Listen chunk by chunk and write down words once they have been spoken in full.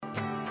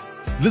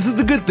This is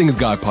the Good Things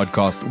Guy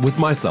podcast with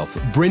myself,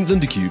 Brent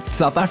Lindeque,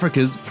 South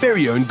Africa's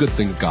very own Good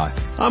Things Guy.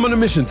 I'm on a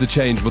mission to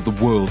change what the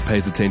world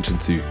pays attention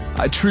to.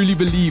 I truly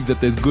believe that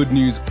there's good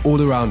news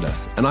all around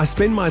us, and I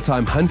spend my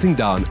time hunting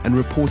down and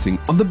reporting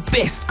on the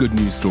best good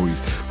news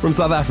stories from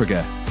South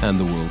Africa and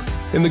the world.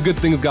 In the Good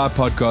Things Guy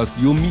podcast,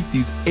 you'll meet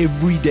these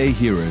everyday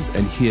heroes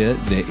and hear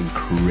their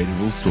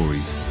incredible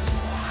stories.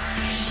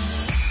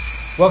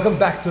 Welcome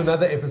back to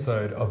another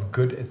episode of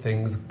Good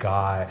Things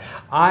Guy.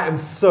 I am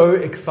so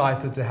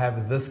excited to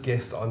have this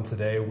guest on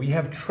today. We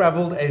have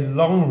traveled a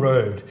long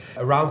road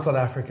around South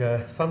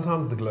Africa,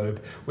 sometimes the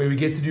globe, where we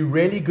get to do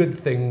really good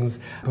things,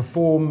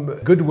 perform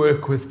good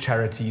work with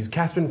charities.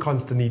 Catherine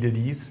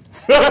Constantinides.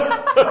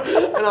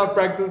 And I've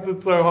practiced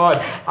it so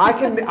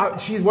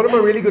hard. She's one of my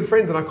really good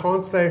friends and I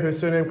can't say her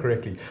surname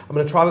correctly. I'm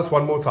going to try this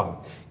one more time.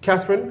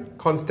 Catherine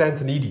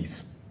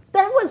Constantinides.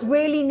 That was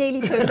really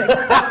nearly perfect.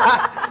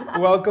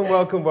 Welcome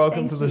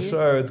Thank to the you.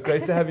 show. It's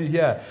great to have you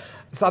here.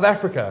 South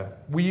Africa,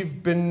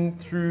 we've been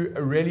through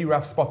a really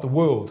rough spot. The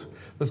world,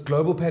 this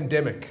global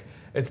pandemic,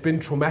 it's been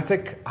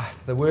traumatic.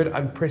 The word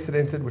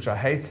unprecedented, which I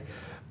hate,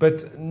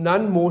 but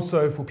none more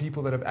so for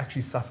people that have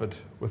actually suffered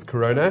with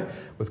corona,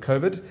 with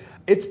COVID.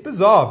 It's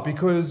bizarre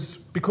because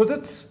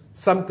it's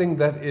something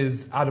that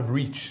is out of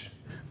reach,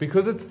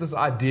 because it's this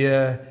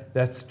idea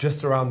that's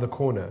just around the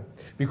corner,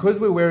 because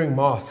we're wearing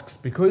masks,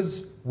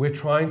 because we're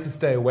trying to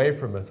stay away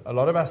from it. A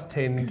lot of us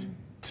tend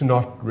to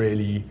not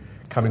really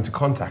come into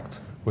contact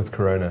with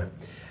corona.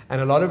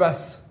 And a lot of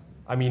us,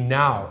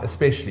 now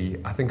especially,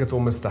 I think it's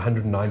almost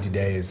 190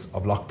 days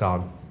of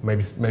lockdown,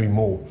 maybe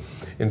more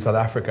in South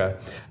Africa.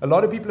 A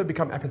lot of people have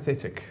become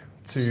apathetic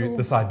to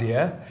this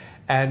idea.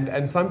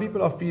 And some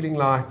people are feeling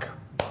like,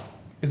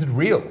 is it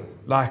real?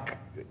 Like,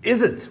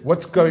 is it?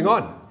 What's going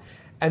on?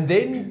 And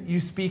then you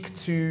speak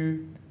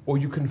to, or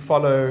you can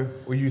follow,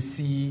 or you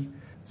see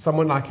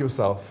someone like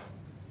yourself,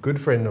 good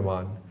friend of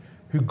mine,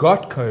 who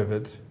got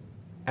COVID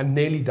and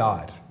nearly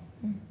died.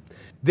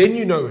 Then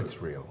you know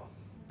it's real.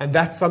 And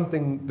that's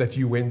something that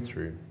you went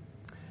through.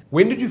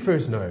 When did you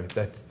first know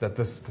that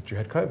you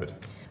had COVID?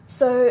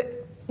 So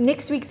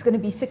next week's going to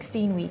be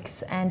 16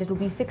 weeks, and it'll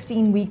be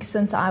 16 weeks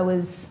since I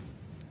was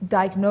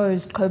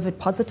diagnosed COVID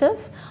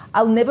positive.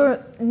 I'll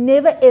never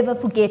ever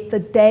forget the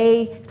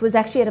day. It was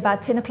actually at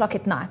about 10 o'clock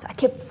at night. I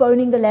kept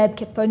phoning the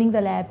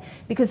lab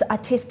because I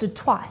tested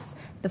twice.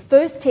 The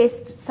first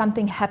test,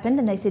 something happened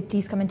and they said,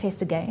 please come and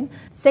test again.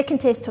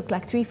 Second test took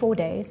like 3-4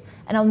 days,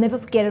 and I'll never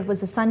forget, it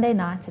was a Sunday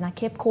night and I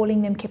kept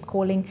calling,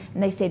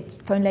 and they said,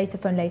 phone later.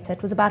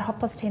 It was about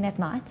 10:30 at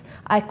night.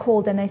 I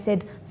called and they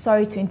said,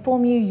 sorry to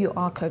inform you, you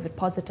are COVID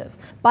positive.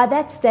 By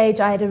that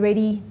stage, I had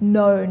already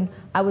known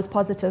I was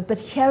positive, but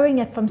hearing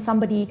it from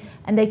somebody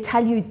and they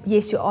tell you,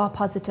 yes, you are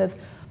positive,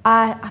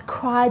 I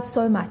cried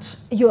so much.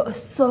 You're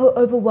so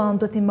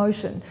overwhelmed with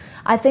emotion.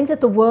 I think that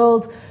the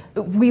world,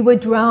 we were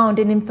drowned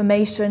in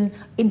information,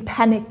 in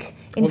panic,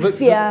 in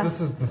fear. This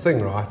is the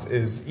thing, right,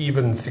 is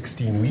even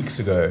 16 weeks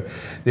ago,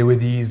 there were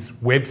these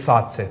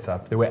websites set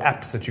up. There were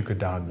apps that you could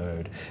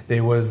download.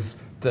 There was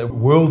the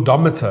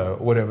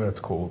Worldometer, or whatever it's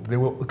called. There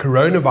were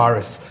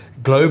Coronavirus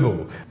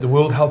Global, the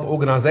World Health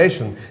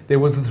Organization. There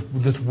was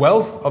this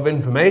wealth of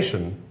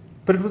information,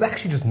 but it was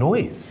actually just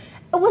noise.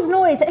 It was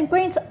noise. And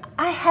Brent,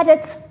 I had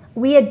it.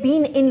 We had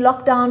been in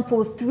lockdown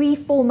for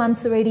 3-4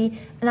 months already,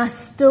 and I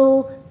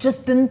still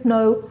just didn't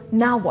know,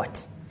 now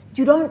what?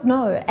 You don't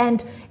know.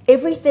 And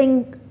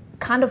everything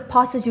kind of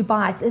passes you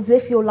by. It's as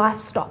if your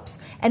life stops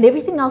and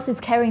everything else is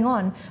carrying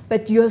on,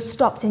 but you're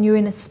stopped and you're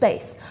in a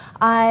space.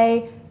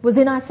 I was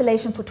in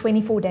isolation for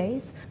 24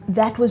 days.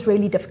 That was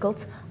really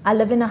difficult. I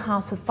live in a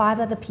house with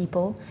 5 other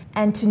people,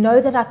 and to know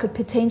that I could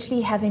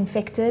potentially have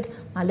infected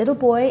my little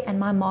boy and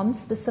my mom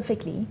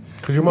specifically.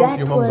 Because your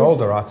mom's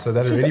older, right? So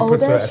that really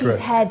puts her at risk. She's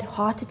had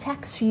heart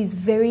attacks. She's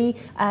very,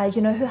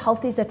 her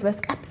health is at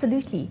risk.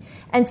 Absolutely.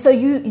 And so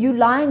you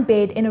lie in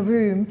bed in a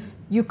room.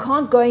 You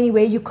can't go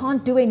anywhere. You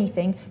can't do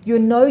anything. You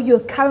know you're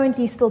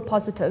currently still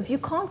positive. You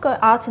can't go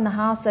out in the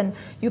house and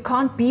you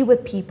can't be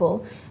with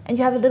people. And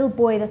you have a little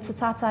boy that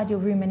sits outside your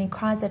room and he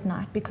cries at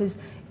night because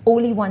all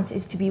he wants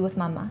is to be with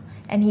mama.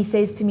 And he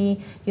says to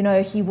me,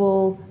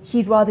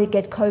 he'd rather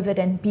get COVID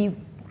and be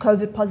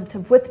COVID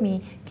positive with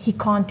me. He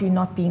can't do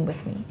not being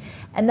with me.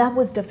 And that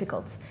was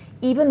difficult.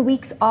 Even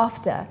weeks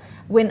after,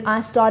 when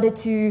I started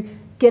to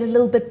get a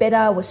little bit better,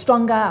 I was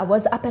stronger, I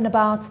was up and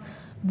about,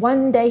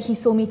 one day he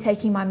saw me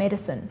taking my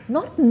medicine,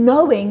 not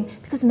knowing,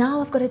 because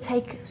now I've got to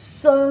take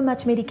so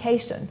much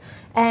medication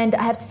and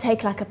I have to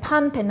take like a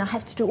pump and I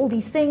have to do all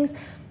these things,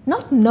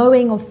 not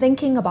knowing or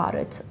thinking about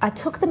it. I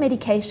took the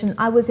medication,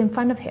 I was in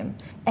front of him,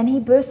 and he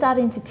burst out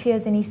into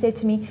tears and he said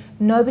to me,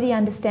 nobody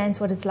understands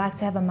what it's like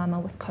to have a mama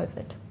with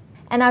COVID.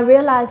 And I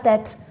realized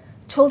that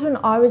children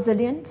are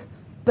resilient,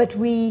 but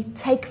we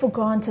take for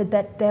granted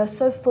that they are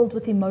so filled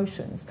with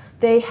emotions.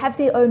 They have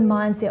their own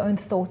minds, their own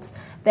thoughts.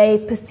 They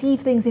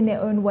perceive things in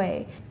their own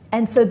way.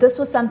 And so this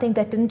was something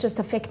that didn't just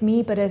affect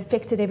me, but it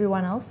affected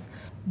everyone else.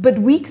 But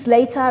weeks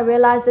later, I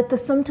realized that the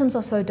symptoms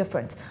are so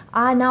different.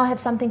 I now have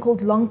something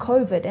called long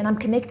COVID, and I'm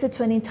connected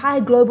to an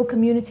entire global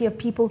community of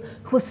people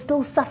who are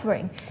still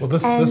suffering. Well,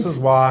 this is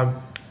why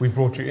we've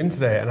brought you in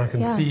today, and I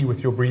can see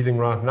with your breathing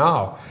right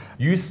now,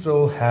 you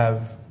still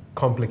have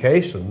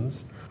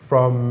complications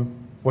from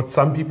what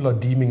some people are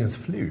deeming as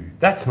flu.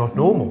 That's not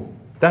normal.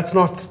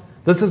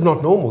 This is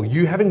not normal.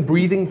 You having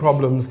breathing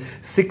problems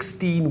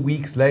 16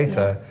 weeks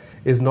later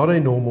is not a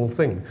normal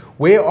thing.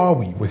 Where are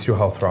we with your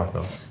health right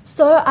now?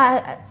 So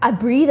I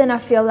breathe and I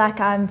feel like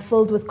I'm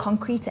filled with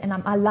concrete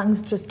and my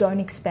lungs just don't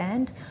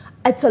expand.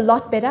 It's a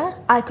lot better.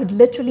 I could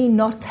literally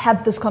not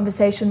have this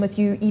conversation with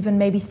you even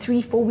maybe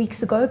 3-4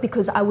 weeks ago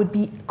because I would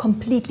be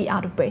completely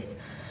out of breath.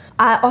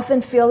 I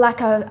often feel like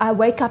I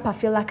wake up, I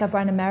feel like I've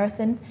run a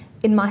marathon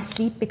in my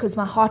sleep because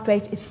my heart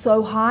rate is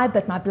so high,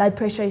 but my blood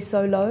pressure is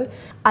so low.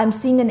 I'm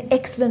seeing an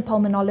excellent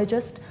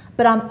pulmonologist,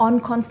 but I'm on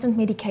constant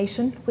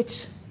medication,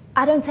 which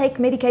I don't take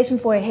medication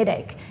for a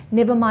headache.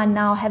 Never mind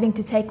now having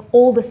to take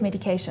all this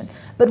medication.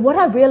 But what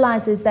I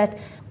realize is that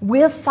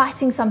we're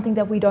fighting something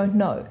that we don't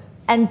know.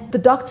 And the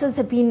doctors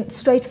have been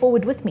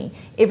straightforward with me.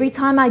 Every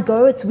time I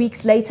go, it's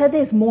weeks later,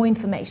 there's more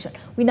information.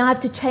 We now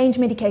have to change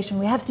medication.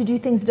 We have to do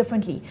things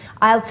differently.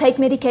 I'll take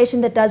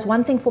medication that does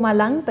one thing for my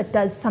lung, but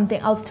does something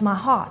else to my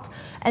heart.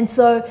 And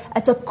so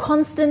it's a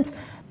constant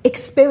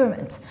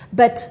experiment.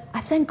 But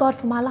I thank God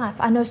for my life.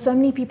 I know so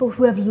many people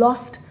who have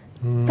lost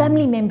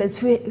family members,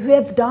 who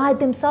have died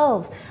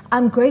themselves.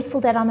 I'm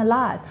grateful that I'm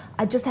alive.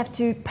 I just have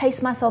to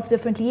pace myself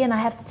differently, and I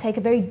have to take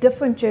a very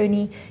different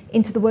journey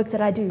into the work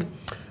that I do.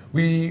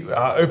 We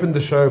opened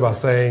the show by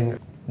saying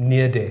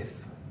near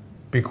death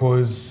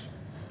because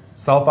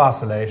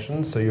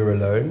self-isolation, so you're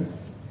alone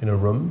in a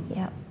room.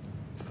 Yeah.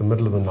 It's the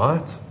middle of the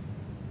night,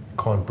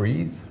 can't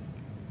breathe.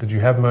 Did you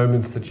have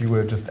moments that you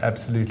were just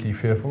absolutely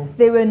fearful?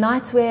 There were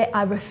nights where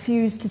I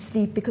refused to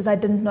sleep because I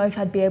didn't know if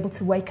I'd be able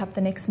to wake up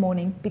the next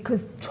morning,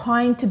 because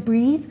trying to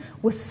breathe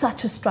was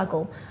such a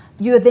struggle.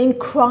 You're then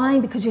crying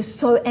because you're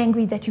so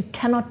angry that you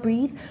cannot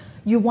breathe.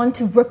 You want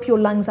to rip your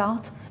lungs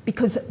out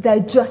because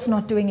they're just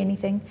not doing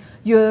anything.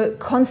 Your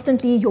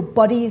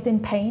body is in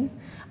pain.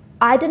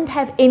 I didn't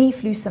have any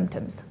flu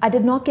symptoms. I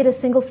did not get a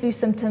single flu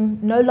symptom,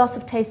 no loss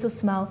of taste or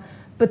smell,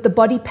 but the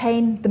body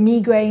pain, the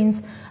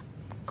migraines,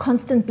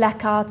 constant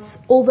blackouts,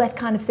 all that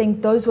kind of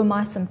thing, those were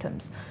my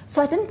symptoms.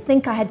 So I didn't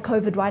think I had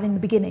COVID right in the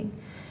beginning.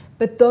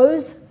 But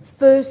those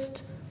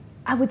first,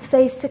 I would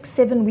say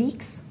 6-7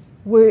 weeks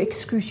were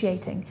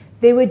excruciating.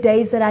 There were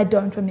days that I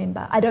don't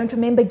remember. I don't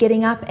remember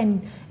getting up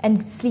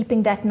and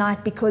sleeping that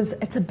night because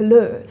it's a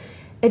blur.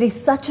 It is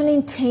such an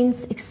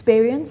intense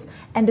experience,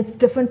 and it's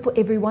different for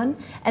everyone.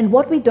 And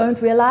what we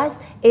don't realize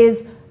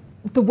is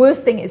the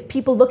worst thing is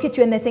people look at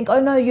you and they think, oh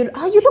no, you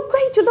look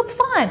great, you look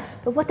fine.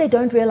 But what they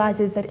don't realize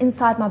is that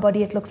inside my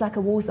body, it looks like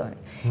a war zone.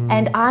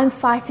 And I'm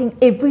fighting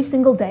every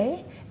single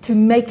day to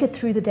make it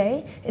through the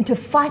day and to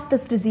fight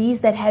this disease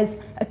that has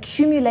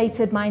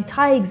accumulated my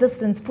entire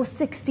existence for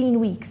 16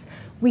 weeks.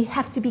 We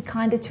have to be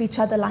kinder to each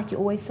other, like you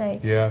always say,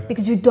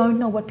 because you don't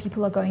know what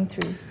people are going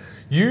through.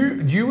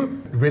 You were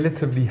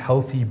relatively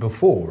healthy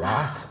before,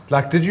 right?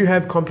 Like, did you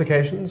have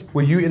complications?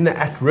 Were you in the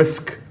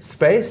at-risk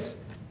space?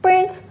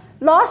 Brent,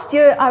 last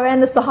year I ran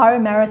the Sahara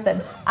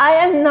Marathon. I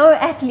am no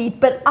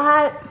athlete, but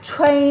I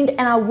trained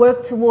and I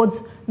worked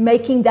towards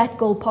making that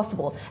goal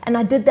possible. And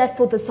I did that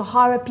for the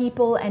Sahara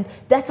people, and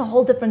that's a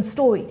whole different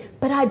story.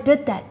 But I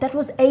did that. That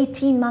was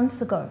 18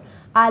 months ago.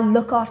 I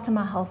look after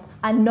my health.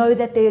 I know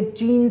that there are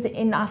genes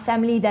in our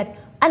family that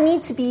I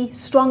need to be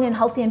strong and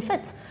healthy and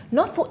fit.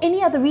 Not for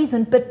any other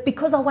reason, but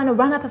because I want to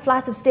run up a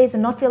flight of stairs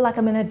and not feel like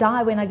I'm going to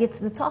die when I get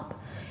to the top.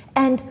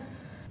 And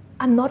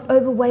I'm not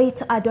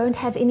overweight. I don't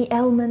have any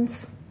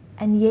ailments.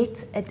 And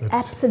yet it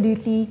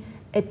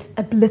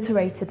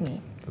obliterated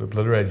me. It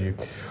obliterated you.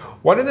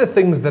 One of the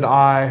things that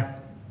I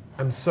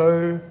am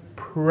so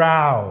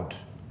proud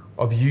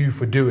of you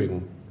for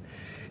doing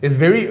is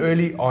very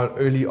early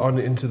on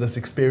into this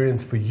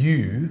experience for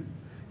you,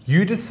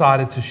 you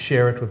decided to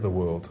share it with the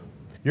world.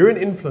 You're an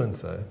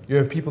influencer. You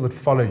have people that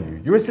follow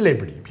you. You're a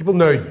celebrity. People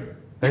know you.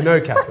 They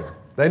know Catherine.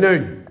 They know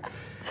you.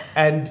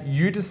 And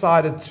you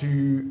decided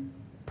to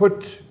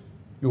put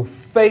your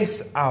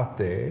face out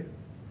there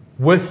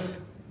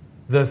with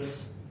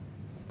this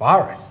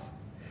virus.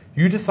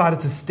 You decided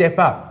to step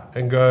up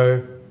and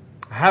go,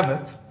 I have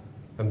it,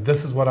 and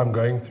this is what I'm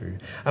going through.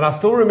 And I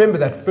still remember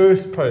that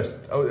first post,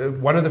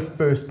 one of the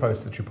first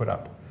posts that you put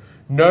up.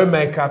 No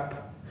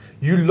makeup.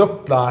 You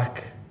looked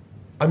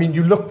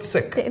you looked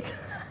sick.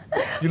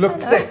 You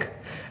looked sick.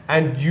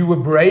 And you were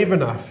brave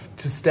enough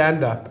to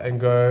stand up and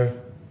go,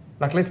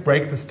 let's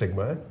break the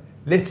stigma.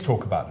 Let's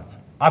talk about it.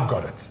 I've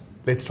got it.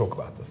 Let's talk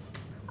about this.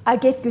 I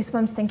get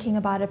goosebumps thinking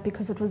about it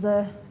because it was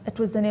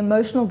an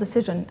emotional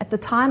decision. At the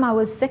time I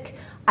was sick,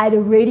 I'd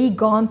already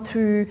gone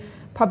through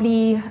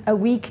probably a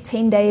week,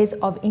 10 days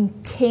of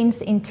intense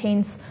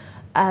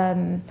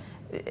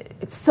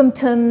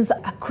symptoms.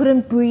 I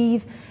couldn't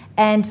breathe.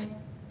 And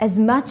as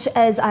much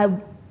as I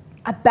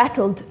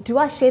battled, do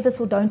I share this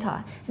or don't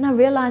I? And I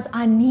realized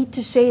I need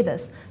to share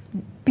this.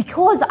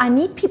 because I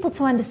need people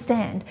to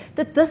understand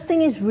that this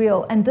thing is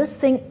real and this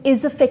thing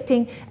is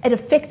it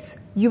affects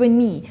you and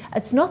me.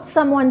 It's not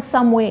someone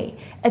somewhere.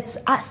 It's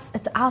us.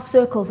 It's our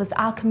circles. It's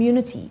our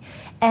community.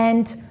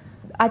 And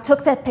I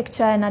took that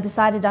picture and I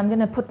decided I'm going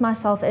to put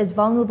myself as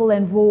vulnerable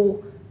and raw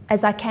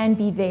as I can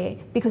be there,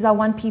 because I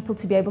want people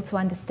to be able to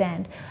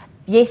understand.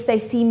 Yes, they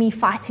see me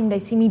fighting, they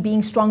see me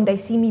being strong, they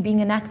see me being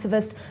an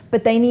activist,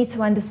 but they need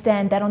to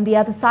understand that on the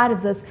other side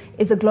of this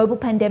is a global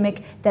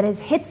pandemic that has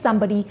hit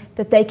somebody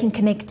that they can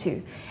connect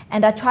to.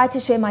 And I tried to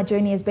share my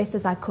journey as best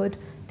as I could.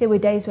 There were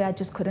days where I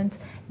just couldn't.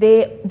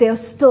 There are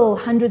still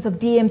hundreds of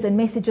DMs and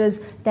messages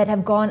that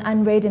have gone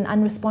unread and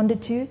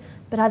unresponded to,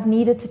 but I've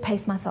needed to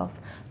pace myself.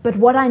 But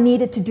what I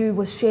needed to do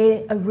was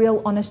share a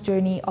real honest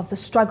journey of the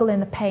struggle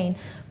and the pain.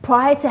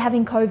 Prior to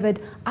having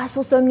COVID, I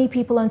saw so many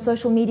people on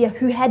social media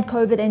who had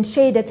COVID and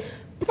shared it,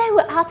 but they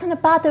were out and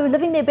about, they were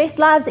living their best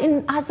lives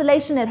in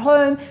isolation at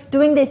home,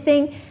 doing their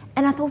thing.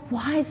 And I thought,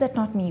 why is that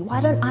not me? Why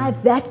don't I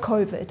have that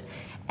COVID?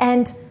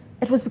 And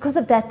it was because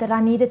of that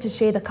I needed to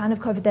share the kind of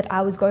COVID that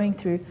I was going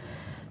through.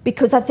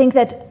 Because I think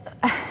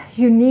that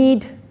you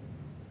need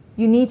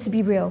to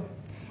be real.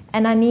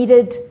 And I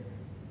needed,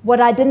 what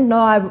I didn't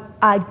know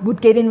I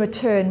would get in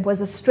return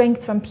was a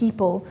strength from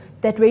people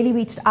that really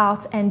reached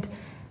out. And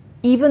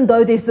even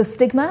though there's the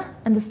stigma,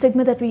 and the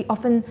stigma that we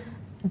often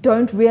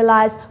don't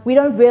realize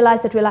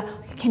that we're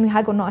like, can we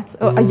hug or not?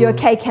 Or, are you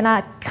okay? Can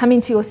I come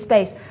into your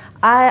space?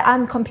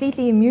 I'm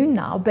completely immune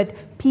now, but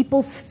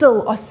people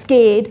still are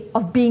scared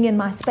of being in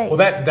my space.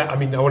 Well,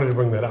 I wanted to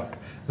bring that up.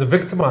 The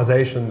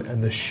victimization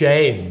and the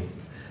shame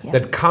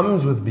that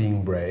comes with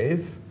being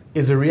brave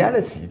is a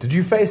reality. Did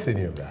you face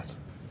any of that?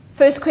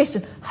 First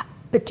question,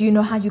 but do you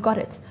know how you got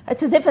it?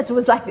 It's as if it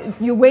was like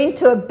you went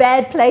to a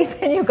bad place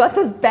and you got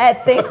this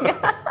bad thing.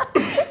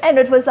 And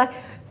it was like,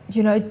 do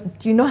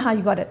you know how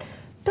you got it?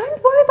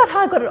 Don't worry about how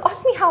I got it.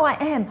 Ask me how I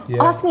am.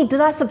 Yeah. Ask me,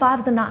 did I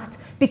survive the night?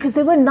 Because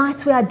there were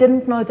nights where I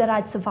didn't know that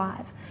I'd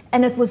survive.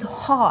 And it was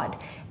hard.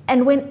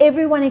 And when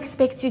everyone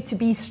expects you to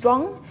be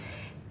strong,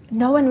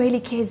 no one really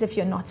cares if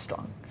you're not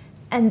strong.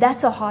 And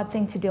that's a hard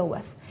thing to deal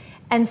with.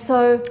 And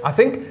so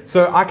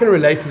I can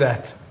relate to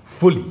that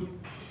fully.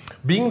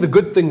 Being the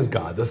good things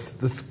guy,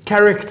 this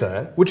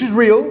character, which is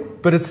real,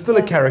 but it's still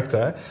a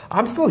character,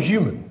 I'm still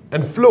human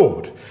and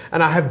flawed.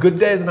 And I have good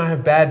days and I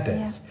have bad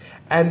days. Yeah.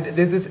 And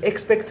there's this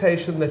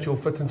expectation that you'll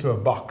fit into a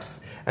box.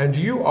 And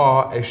you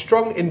are a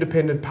strong,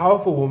 independent,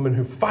 powerful woman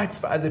who fights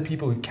for other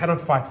people who cannot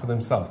fight for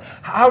themselves.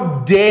 How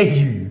dare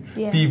you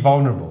be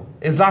vulnerable?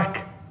 Is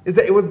that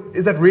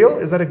real?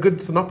 Is that a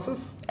good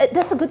synopsis?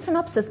 That's a good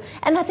synopsis.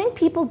 And I think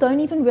people don't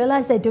even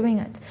realize they're doing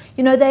it.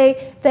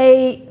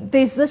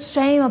 There's this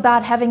shame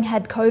about having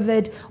had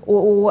COVID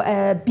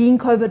or being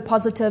COVID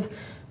positive.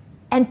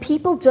 And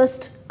people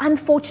just,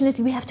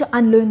 unfortunately, we have to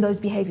unlearn those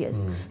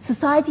behaviors.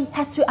 Society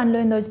has to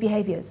unlearn those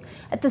behaviors.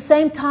 At the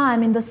same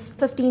time, in this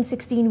 15,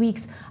 16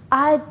 weeks,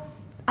 I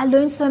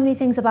learned so many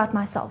things about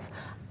myself,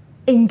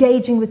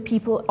 engaging with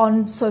people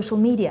on social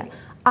media.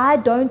 I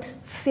don't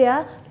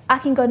fear. I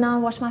can go now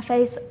and wash my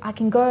face. I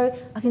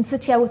can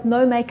sit here with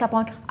no makeup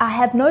on. I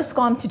have no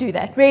scam to do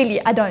that.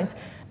 Really, I don't.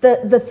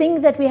 The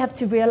thing that we have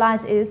to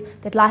realize is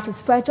that life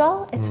is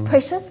fragile, it's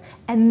precious,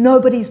 and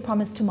nobody's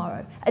promised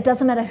tomorrow. It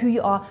doesn't matter who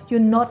you are, you're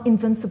not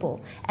invincible.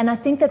 And I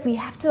think that we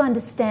have to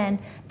understand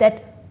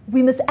that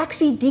we must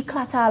actually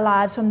declutter our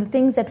lives from the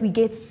things that we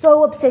get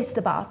so obsessed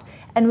about.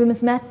 And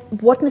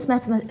what must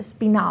matter must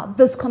be now,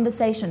 this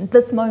conversation,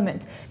 this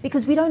moment,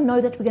 because we don't know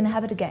that we're going to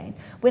have it again.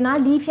 When I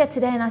leave here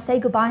today and I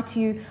say goodbye to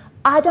you,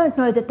 I don't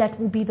know that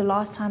will be the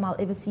last time I'll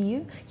ever see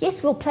you.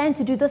 Yes, we'll plan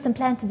to do this and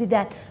plan to do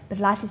that, but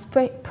life is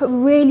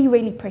really,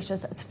 really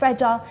precious. It's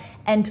fragile,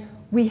 and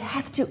we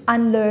have to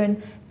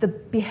unlearn the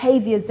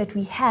behaviors that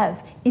we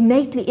have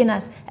innately in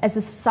us as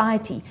a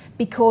society,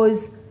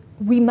 because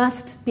we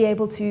must be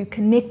able to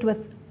connect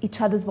with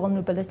each other's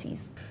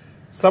vulnerabilities.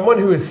 Someone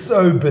who is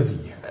so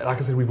busy, like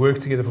I said, we've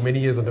worked together for many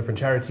years on different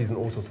charities and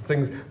all sorts of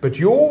things, but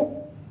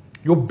your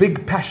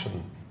big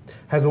passion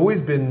has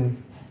always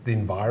been the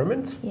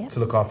environment, to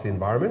look after the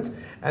environment,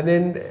 and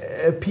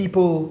then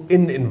people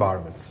in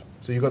environments.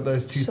 So you've got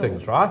those two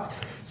things, right?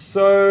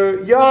 So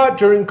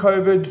during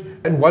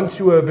COVID, and once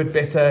you were a bit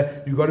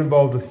better, you got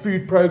involved with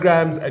food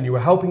programs and you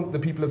were helping the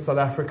people of South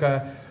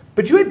Africa.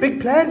 But you had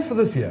big plans for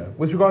this year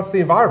with regards to the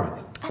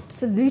environment.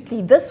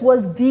 Absolutely. This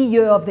was the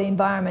year of the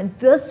environment.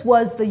 This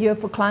was the year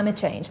for climate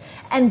change.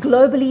 And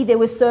globally, there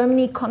were so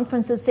many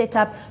conferences set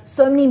up,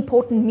 so many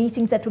important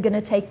meetings that were going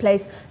to take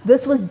place.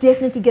 This was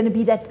definitely going to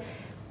be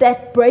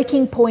that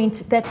breaking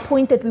point, that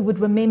point that we would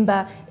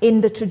remember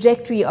in the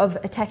trajectory of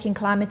attacking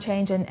climate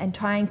change and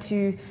trying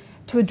to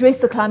address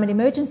the climate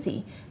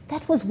emergency.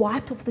 That was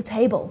wiped off the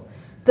table.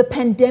 The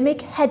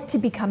pandemic had to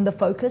become the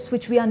focus,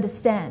 which we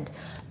understand.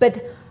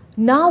 But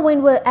now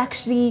when we're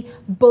actually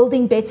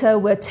building better,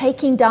 we're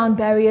taking down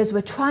barriers,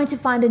 we're trying to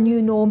find a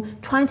new norm,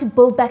 trying to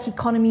build back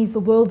economies the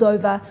world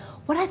over,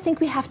 What I think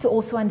we have to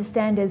also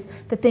understand is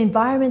that the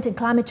environment and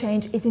climate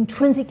change is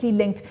intrinsically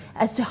linked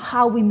as to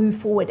how we move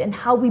forward and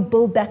how we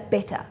build back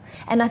better.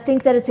 And I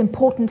think that it's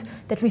important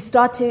that we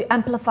start to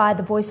amplify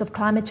the voice of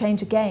climate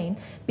change again,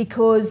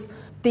 because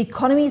the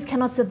economies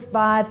cannot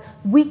survive.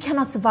 We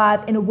cannot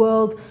survive in a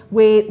world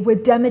where we're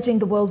damaging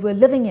the world we're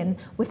living in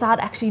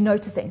without actually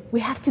noticing. We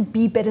have to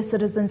be better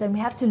citizens and we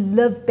have to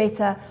live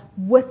better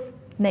with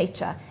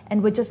nature.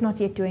 And we're just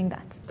not yet doing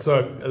that.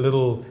 So a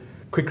little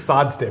quick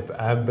sidestep,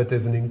 but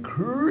there's an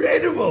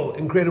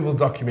incredible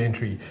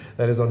documentary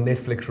that is on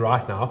Netflix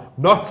right now,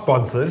 not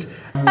sponsored,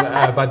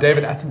 by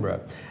David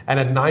Attenborough. And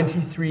at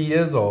 93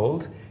 years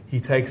old, he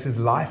takes his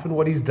life and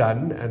what he's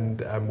done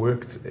and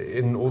worked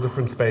in all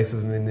different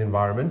spaces and in the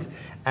environment,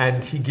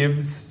 and he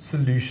gives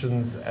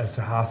solutions as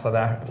to how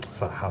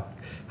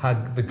how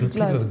the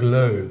people of the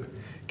globe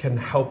can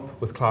help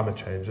with climate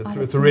change.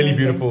 It's a really amazing.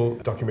 Beautiful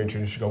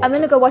documentary. You should go watch it. I'm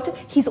going to go watch it.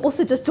 He's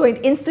also just joined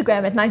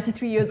Instagram at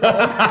 93 years old.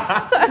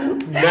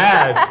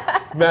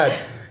 Mad.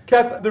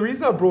 Kath, the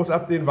reason I brought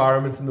up the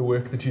environment and the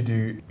work that you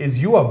do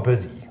is you are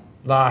busy.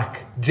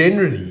 Like,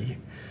 generally,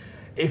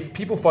 if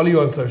people follow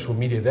you on social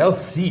media, they'll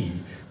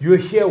see you're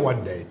here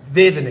one day,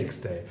 there the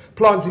next day,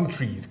 planting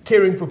trees,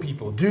 caring for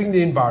people, doing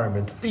the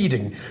environment,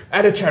 feeding,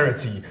 at a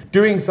charity,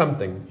 doing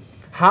something.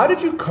 How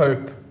did you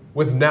cope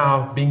with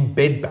now being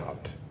bedbound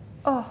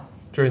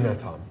during that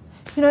time?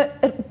 You know,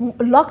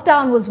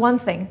 lockdown was one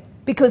thing,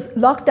 because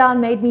lockdown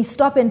made me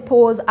stop and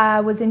pause. I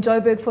was in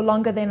Joburg for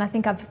longer than I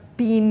think I've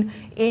been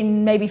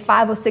in maybe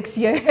 5 or 6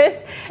 years.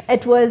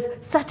 It was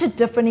such a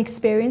different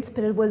experience,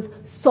 but it was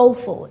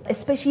soulful,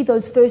 especially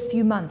those first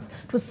few months.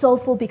 It was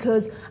soulful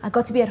because I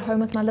got to be at home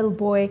with my little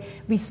boy.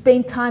 We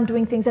spent time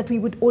doing things that we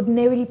would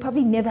ordinarily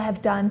probably never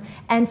have done.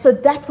 And so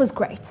that was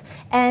great.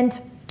 And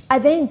I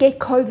then get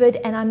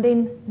COVID and I'm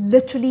then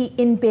literally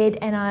in bed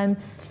and I'm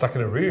stuck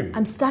in a room.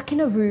 I'm stuck in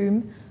a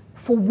room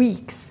for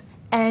weeks.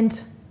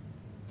 And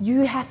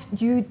you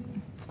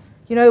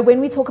know, when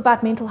we talk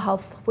about mental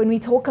health, when we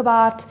talk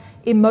about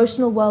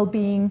emotional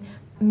well-being,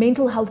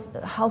 mental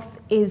health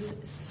is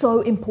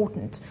so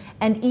important.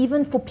 And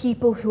even for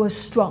people who are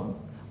strong.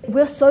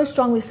 We're so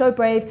strong, we're so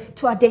brave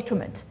to our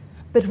detriment.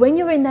 But when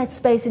you're in that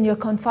space and you're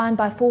confined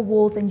by 4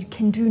 walls and you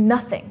can do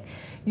nothing,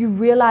 you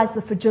realize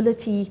the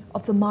fragility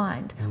of the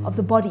mind, of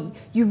the body.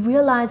 You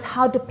realize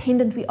how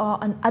dependent we are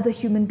on other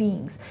human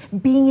beings,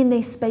 being in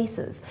their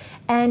spaces.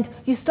 And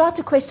you start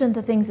to question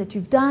the things that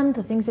you've done,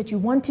 the things that you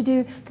want to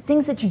do, the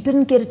things that you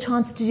didn't get a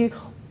chance to do,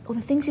 or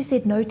the things you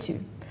said no to,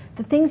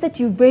 the things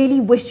that you really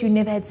wish you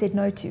never had said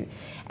no to.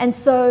 And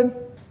so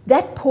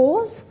that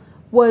pause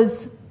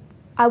was,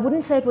 I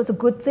wouldn't say it was a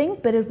good thing,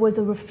 but it was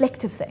a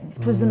reflective thing.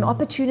 It was an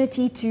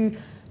opportunity to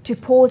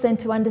pause and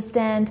to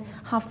understand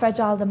how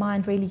fragile the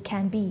mind really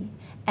can be.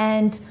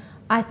 And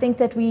I think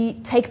that we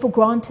take for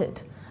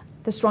granted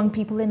the strong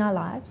people in our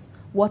lives,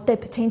 what they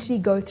potentially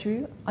go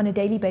through on a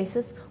daily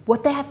basis,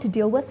 what they have to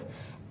deal with,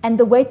 and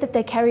the weight that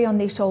they carry on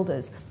their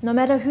shoulders. No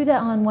matter who they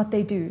are and what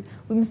they do,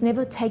 we must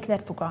never take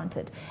that for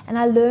granted. And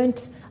I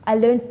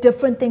learned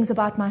different things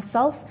about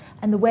myself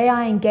and the way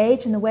I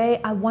engage and the way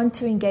I want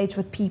to engage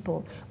with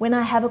people. When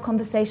I have a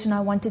conversation,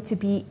 I want it to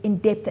be in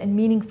depth and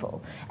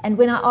meaningful. And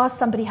when I ask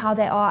somebody how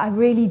they are, I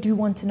really do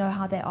want to know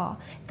how they are.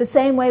 The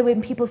same way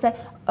when people say,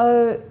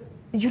 oh,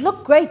 you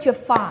look great, you're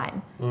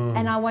fine.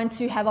 And I want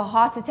to have a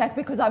heart attack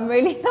because I'm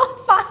really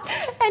not fine.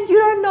 And you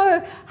don't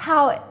know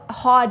how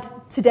hard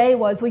today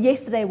was or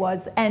yesterday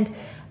was. And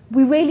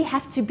we really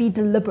have to be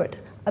deliberate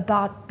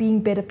about being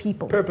better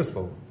people.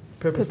 Purposeful.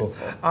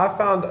 I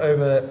found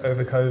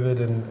over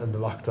COVID and the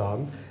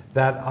lockdown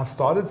that I've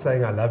started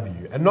saying I love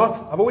you. And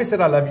I've always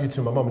said I love you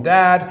to my mom and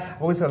dad.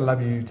 I've always said I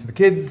love you to the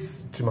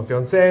kids, to my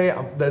fiance.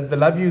 The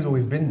love you has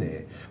always been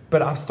there.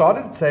 But I've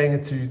started saying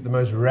it to the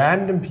most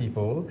random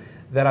people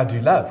that I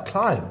do love,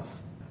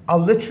 clients. I'll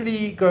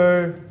literally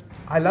go,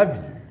 I love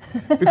you.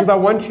 Because I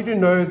want you to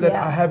know that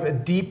I have a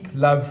deep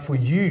love for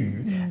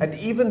you. And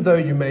even though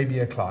you may be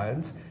a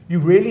client, you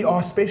really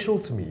are special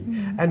to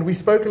me. And we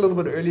spoke a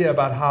little bit earlier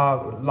about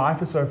how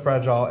life is so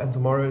fragile and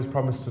tomorrow is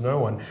promised to no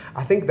one.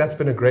 I think that's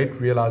been a great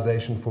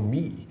realization for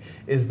me,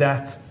 is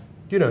that,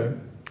 you know,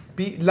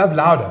 love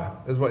louder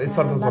is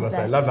sometimes what I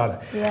say, love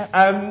louder.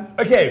 Yeah.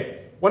 Okay.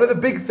 One of the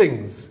big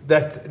things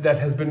that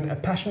has been a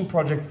passion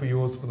project for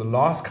yours for the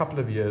last couple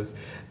of years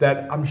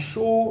that I'm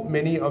sure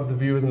many of the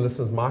viewers and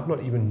listeners might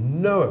not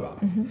even know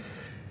about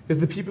is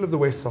the people of the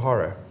West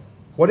Sahara.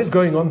 What is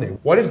going on there?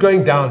 What is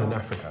going down in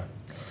Africa?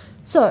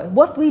 So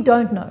what we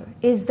don't know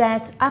is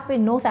that up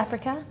in North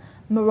Africa,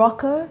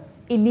 Morocco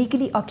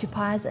illegally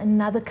occupies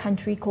another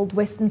country called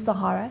Western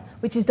Sahara,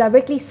 which is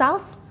directly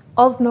south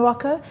of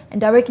Morocco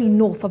and directly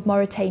north of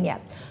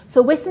Mauritania.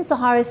 So Western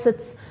Sahara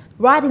sits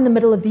right in the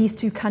middle of these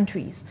two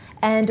countries.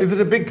 And is it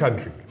a big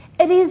country?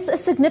 It is a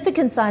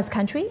significant sized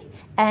country,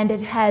 and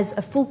it has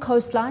a full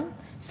coastline,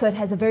 so it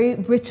has a very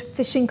rich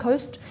fishing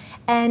coast.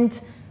 And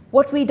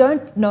What we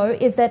don't know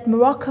is that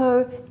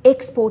Morocco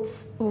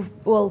exports,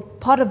 well,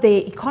 part of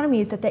their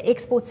economy is that they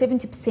export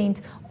 70%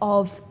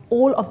 of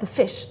all of the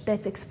fish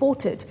that's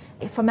exported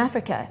from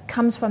Africa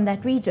comes from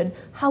that region.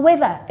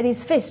 However, it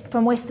is fished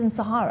from Western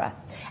Sahara.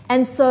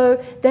 And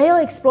so they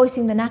are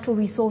exploiting the natural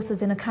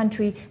resources in a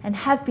country and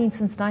have been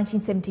since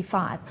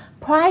 1975.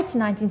 Prior to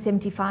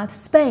 1975,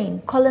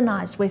 Spain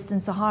colonized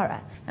Western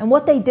Sahara. And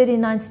what they did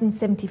in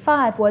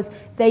 1975 was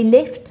they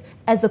left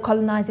as the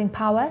colonizing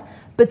power,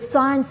 but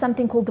signed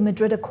something called the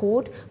Madrid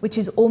Accord, which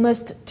is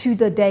almost to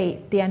the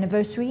day, the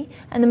anniversary.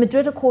 And the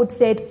Madrid Accord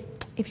said,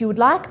 if you would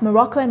like,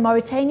 Morocco and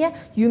Mauritania,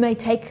 you may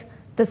take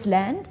this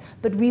land,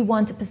 but we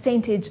want a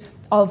percentage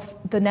of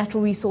the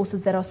natural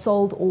resources that are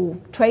sold or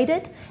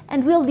traded,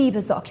 and we'll leave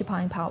as the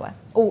occupying power,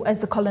 or as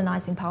the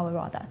colonizing power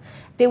rather.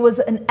 There was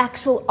an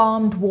actual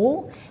armed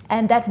war,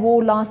 and that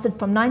war lasted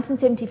from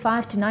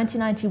 1975 to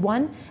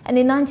 1991, and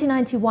in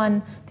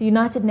 1991, the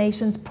United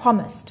Nations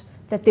promised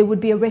that there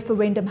would be a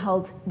referendum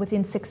held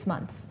within 6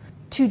 months.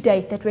 To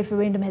date, that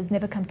referendum has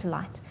never come to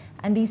light.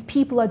 And these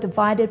people are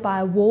divided by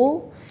a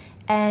wall,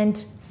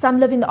 and some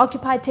live in the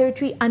occupied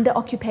territory under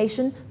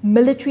occupation,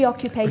 military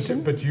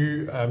occupation. But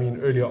you, I mean,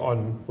 earlier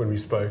on when we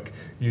spoke,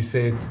 you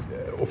said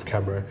off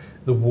camera,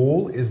 the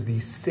wall is the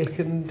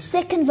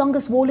second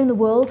longest wall in the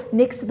world,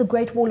 next to the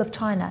Great Wall of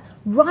China,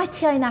 right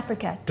here in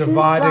Africa.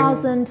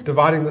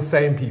 Dividing the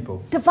same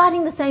people.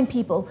 Dividing the same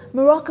people.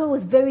 Morocco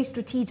was very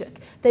strategic.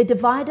 They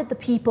divided the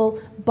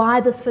people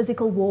by this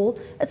physical wall.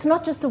 It's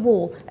not just a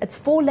wall, it's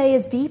 4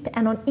 layers deep,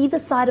 and on either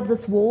side of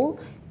this wall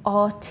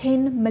are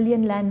 10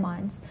 million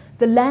landmines.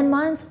 The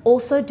landmines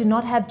also do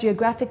not have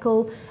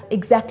geographical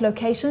exact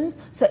locations,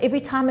 so every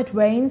time it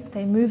rains,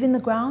 they move in the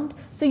ground.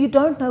 So you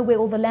don't know where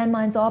all the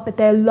landmines are, but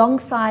they're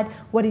alongside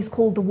what is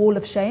called the Wall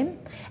of Shame.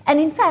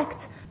 And in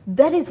fact,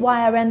 that is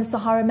why I ran the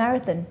Sahara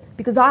Marathon,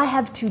 because I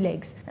have 2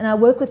 legs, and I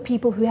work with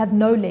people who have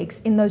no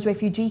legs in those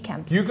refugee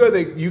camps. You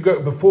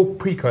go before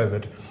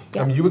pre-COVID.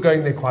 Yeah. You were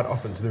going there quite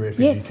often to the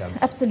refugee camps.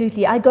 Yes,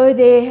 absolutely. I go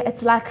there.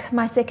 It's like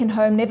my second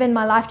home. Never in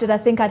my life did I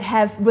think I'd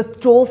have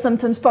withdrawal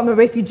symptoms from a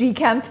refugee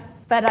camp.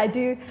 But I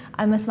do.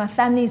 I miss my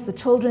families, the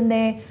children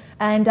there.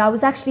 And I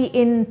was actually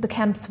in the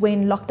camps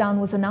when lockdown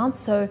was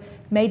announced, so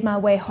made my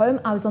way home.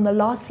 I was on the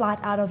last flight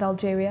out of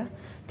Algeria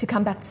to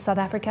come back to South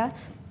Africa.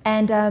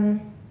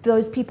 And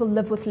those people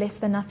live with less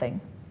than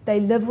nothing. They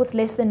live with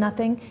less than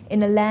nothing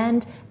in a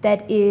land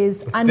that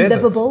is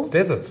unlivable. It's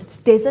desert. It's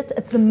desert.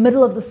 It's the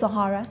middle of the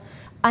Sahara.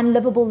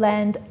 Unlivable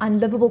land,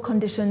 unlivable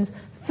conditions,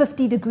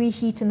 50-degree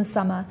heat in the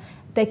summer.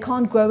 They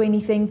can't grow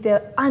anything. There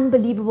are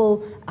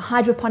unbelievable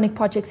hydroponic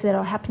projects that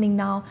are happening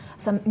now,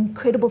 some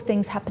incredible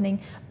things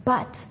happening,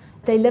 but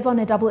they live on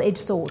a double-edged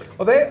sword.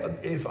 Are they,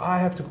 if I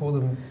have to call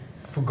them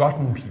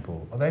forgotten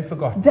people, are they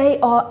forgotten? They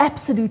are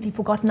absolutely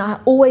forgotten. I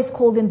always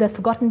call them the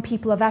forgotten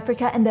people of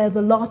Africa, and they're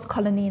the last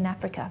colony in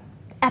Africa.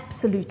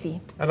 Absolutely.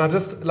 And I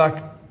just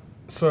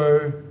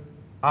so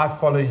I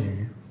follow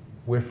you,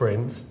 we're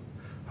friends,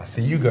 I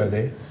see you go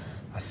there,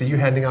 I see you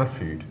handing out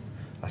food,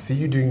 I see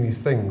you doing these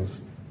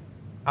things.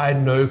 I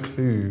had no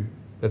clue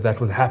that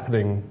was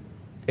happening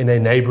in a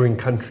neighboring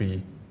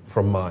country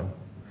from mine.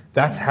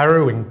 That's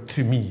harrowing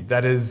to me.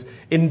 That is,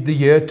 in the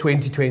year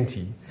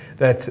 2020,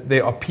 that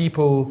there are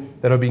people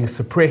that are being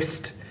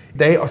suppressed.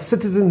 They are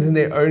citizens in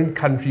their own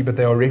country, but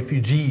they are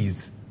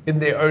refugees in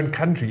their own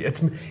country.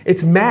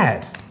 It's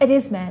mad. It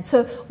is mad.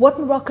 So what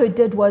Morocco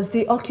did was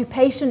the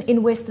occupation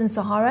in Western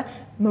Sahara.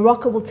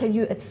 Morocco will tell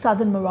you it's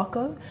southern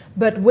Morocco,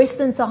 but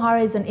Western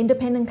Sahara is an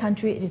independent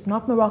country. It is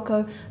not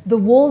Morocco. The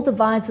wall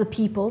divides the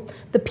people.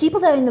 The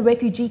people that are in the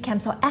refugee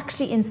camps are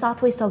actually in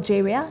southwest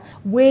Algeria,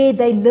 where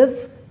they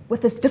live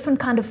with this different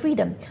kind of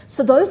freedom.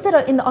 So those that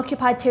are in the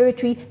occupied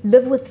territory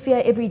live with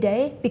fear every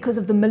day because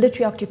of the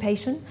military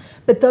occupation,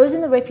 but those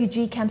in the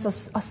refugee camps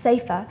are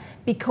safer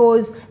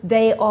because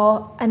they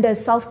are they're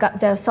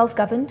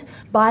self-governed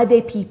by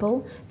their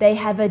people. They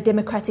have a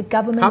democratic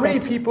government. How many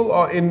people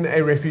are in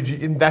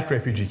that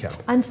refugee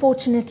camp?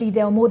 Unfortunately,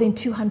 there are more than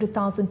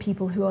 200,000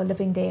 people who are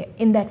living there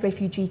in that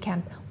refugee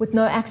camp with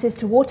no access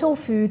to water or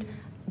food.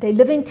 They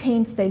live in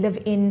tents. They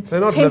live in They're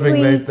not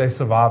living. They're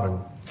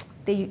surviving.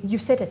 You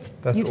said it.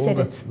 That's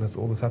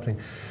all that's happening.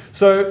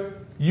 So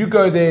you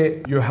go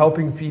there, you're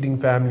helping feeding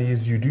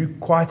families, you do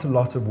quite a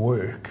lot of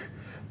work.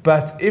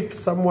 But if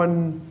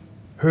someone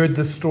heard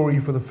this story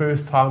for the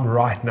first time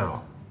right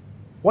now,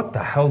 what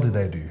the hell do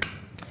they do?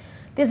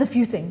 There's a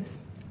few things.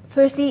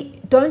 Firstly,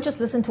 don't just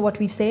listen to what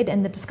we've said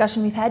and the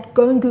discussion we've had.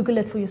 Go and Google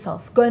it for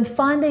yourself. Go and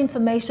find the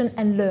information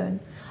and learn.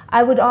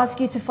 I would ask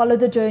you to follow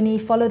the journey,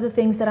 follow the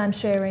things that I'm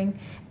sharing,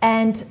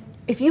 and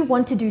if you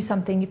want to do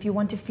something, if you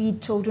want to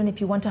feed children, if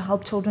you want to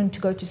help children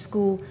to go to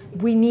school,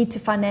 we need to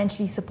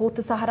financially support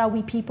the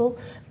Sahrawi people.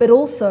 But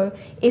also,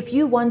 if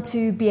you want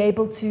to be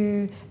able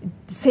to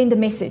send a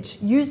message,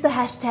 use the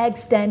hashtag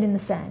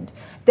 #StandInTheSand.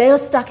 They are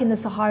stuck in the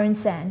Saharan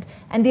sand,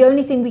 and the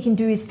only thing we can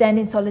do is stand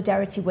in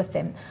solidarity with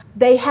them.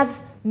 They have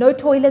no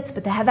toilets,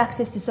 but they have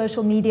access to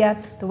social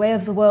media, the way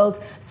of the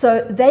world.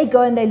 So they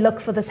go and they look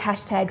for this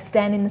hashtag,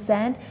 Stand in the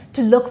Sand,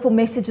 to look for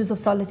messages of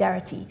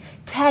solidarity.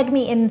 Tag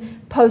me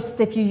in posts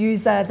if you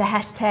use the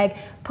hashtag,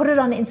 put it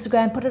on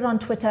Instagram, put it on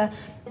Twitter,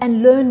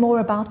 and learn more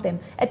about them.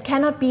 It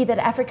cannot be that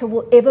Africa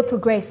will ever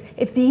progress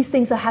if these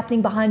things are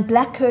happening behind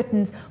black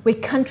curtains where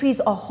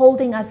countries are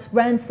holding us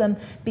ransom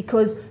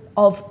because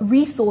of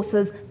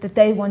resources that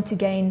they want to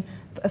gain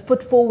a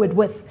foot forward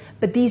with.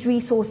 But these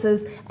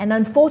resources, and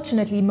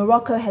unfortunately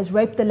Morocco has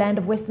raped the land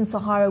of Western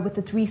Sahara with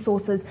its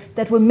resources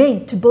that were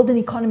meant to build an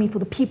economy for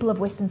the people of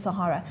Western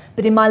Sahara.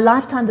 But in my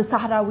lifetime, the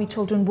Sahrawi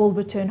children will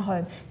return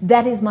home.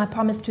 That is my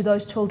promise to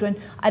those children.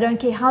 I don't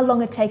care how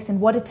long it takes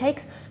and what it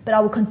takes, but I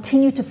will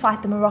continue to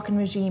fight the Moroccan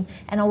regime,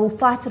 and I will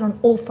fight it on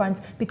all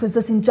fronts, because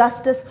this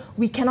injustice,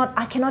 I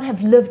cannot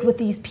have lived with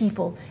these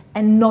people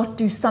and not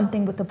do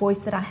something with the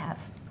voice that I have.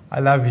 I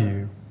love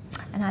you.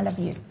 And I love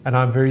you. And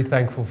I'm very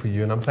thankful for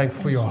you. And I'm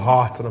thankful for your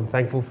heart. And I'm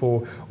thankful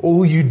for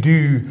all you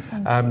do,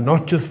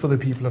 not just for the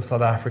people of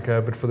South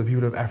Africa, but for the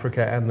people of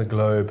Africa and the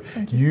globe.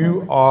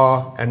 You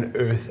are an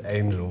earth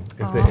angel,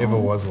 if there ever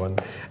was one.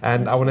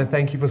 And I want to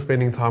thank you for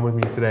spending time with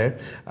me today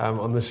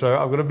on the show.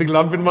 I've got a big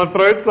lump in my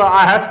throat, so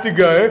I have to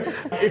go.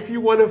 If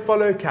you want to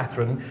follow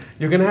Catherine,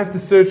 you're going to have to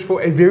search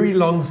for a very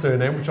long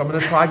surname, which I'm going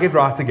to try to get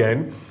right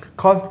again.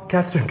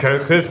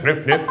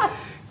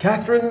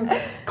 Catherine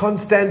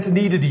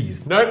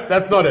Constantinides. No,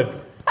 that's not it.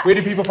 Where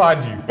do people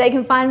find you? They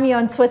can find me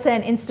on Twitter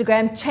and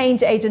Instagram,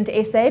 Change Agent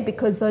SA,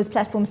 because those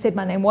platforms said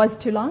my name was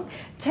too long.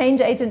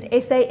 Change Agent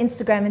SA,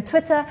 Instagram and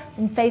Twitter,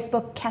 and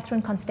Facebook,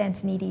 Catherine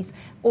Constantinides.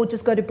 Or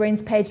just go to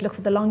Brent's page, look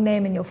for the long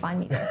name, and you'll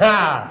find me there.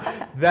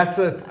 That's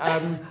it.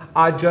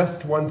 I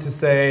just want to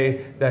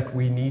say that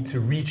we need to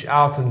reach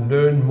out and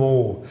learn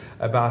more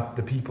about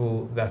the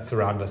people that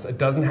surround us. It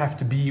doesn't have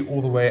to be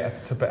all the way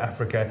at the tip of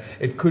Africa.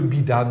 It could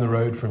be down the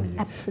road from you.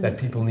 Absolutely. That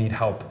people need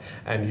help.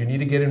 And you need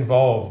to get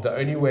involved. The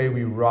only way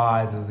we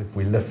rise is if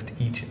we lift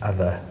each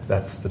other.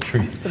 That's the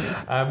truth.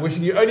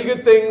 Wishing you only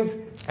good things,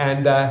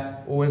 and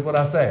always what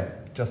I say,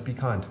 just be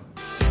kind.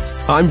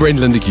 I'm Brent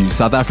Lindeque,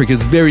 South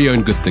Africa's very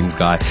own Good Things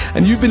Guy,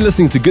 and you've been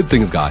listening to Good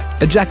Things Guy,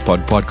 a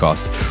Jackpot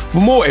podcast. For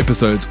more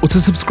episodes or to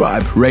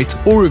subscribe, rate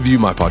or review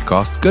my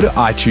podcast, go to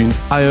iTunes,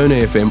 Iona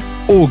FM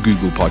or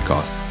Google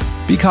Podcasts.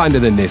 Be kinder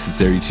than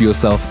necessary to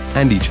yourself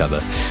and each other.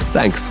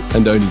 Thanks,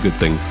 and only good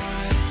things.